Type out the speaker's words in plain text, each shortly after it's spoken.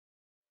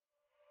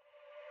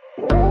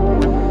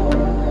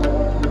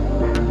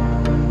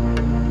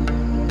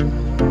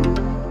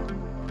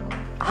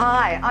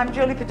Hi, I'm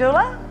Julie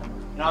Padula.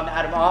 And I'm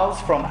Adam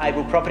Isles from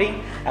Able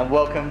Property, and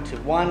welcome to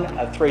one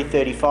of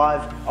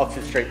 335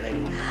 Oxford Street,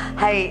 Leederville.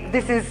 Hey,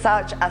 this is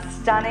such a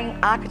stunning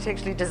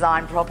architecturally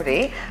designed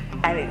property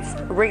and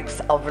it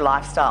reeks of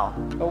lifestyle.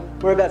 Well,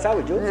 whereabouts are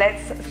we, Jules?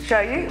 Let's show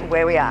you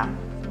where we are.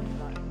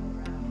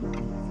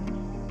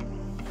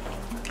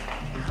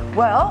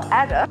 Well,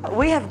 Adam,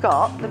 we have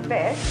got the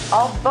best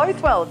of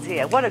both worlds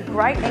here. What a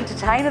great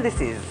entertainer this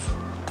is.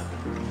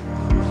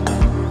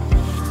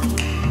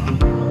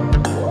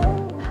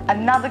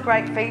 Another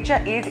great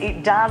feature is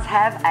it does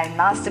have a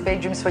master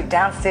bedroom suite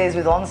downstairs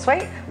with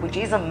ensuite, which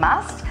is a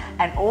must,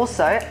 and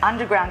also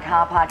underground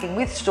car parking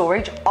with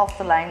storage off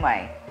the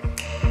laneway.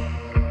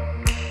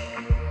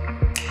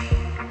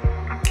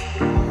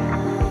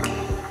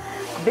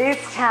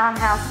 This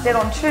townhouse, set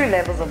on 2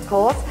 levels of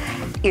course,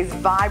 is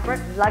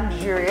vibrant,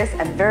 luxurious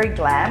and very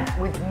glam,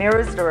 with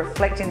mirrors that are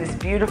reflecting this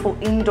beautiful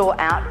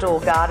indoor-outdoor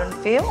garden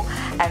feel,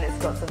 and it's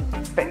got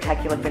some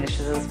spectacular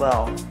finishes as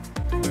well.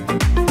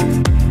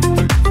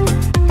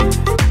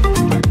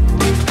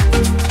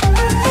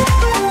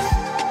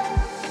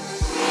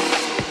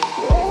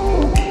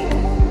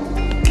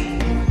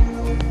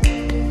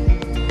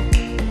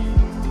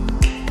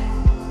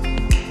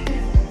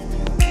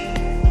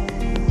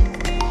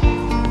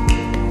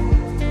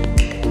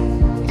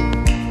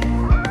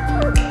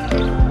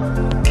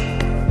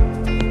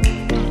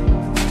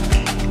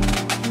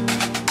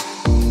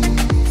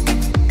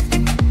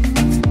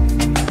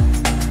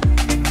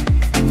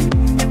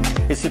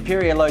 The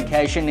superior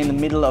location in the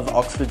middle of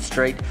Oxford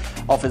Street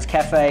offers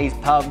cafes,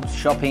 pubs,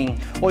 shopping,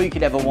 or you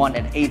could ever want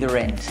at either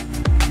end.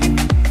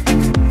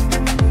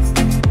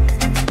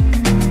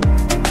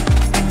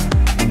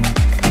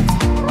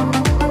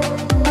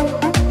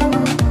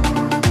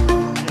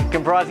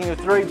 Comprising of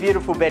 3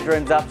 beautiful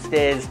bedrooms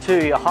upstairs,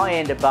 2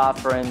 high-end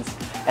bathrooms,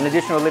 an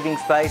additional living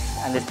space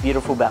and this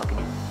beautiful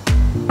balcony.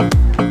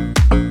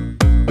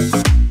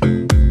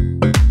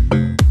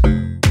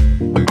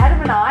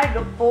 I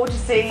look forward to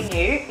seeing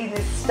you in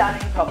this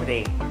stunning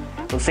property.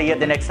 We'll see you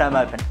at the next home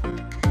open.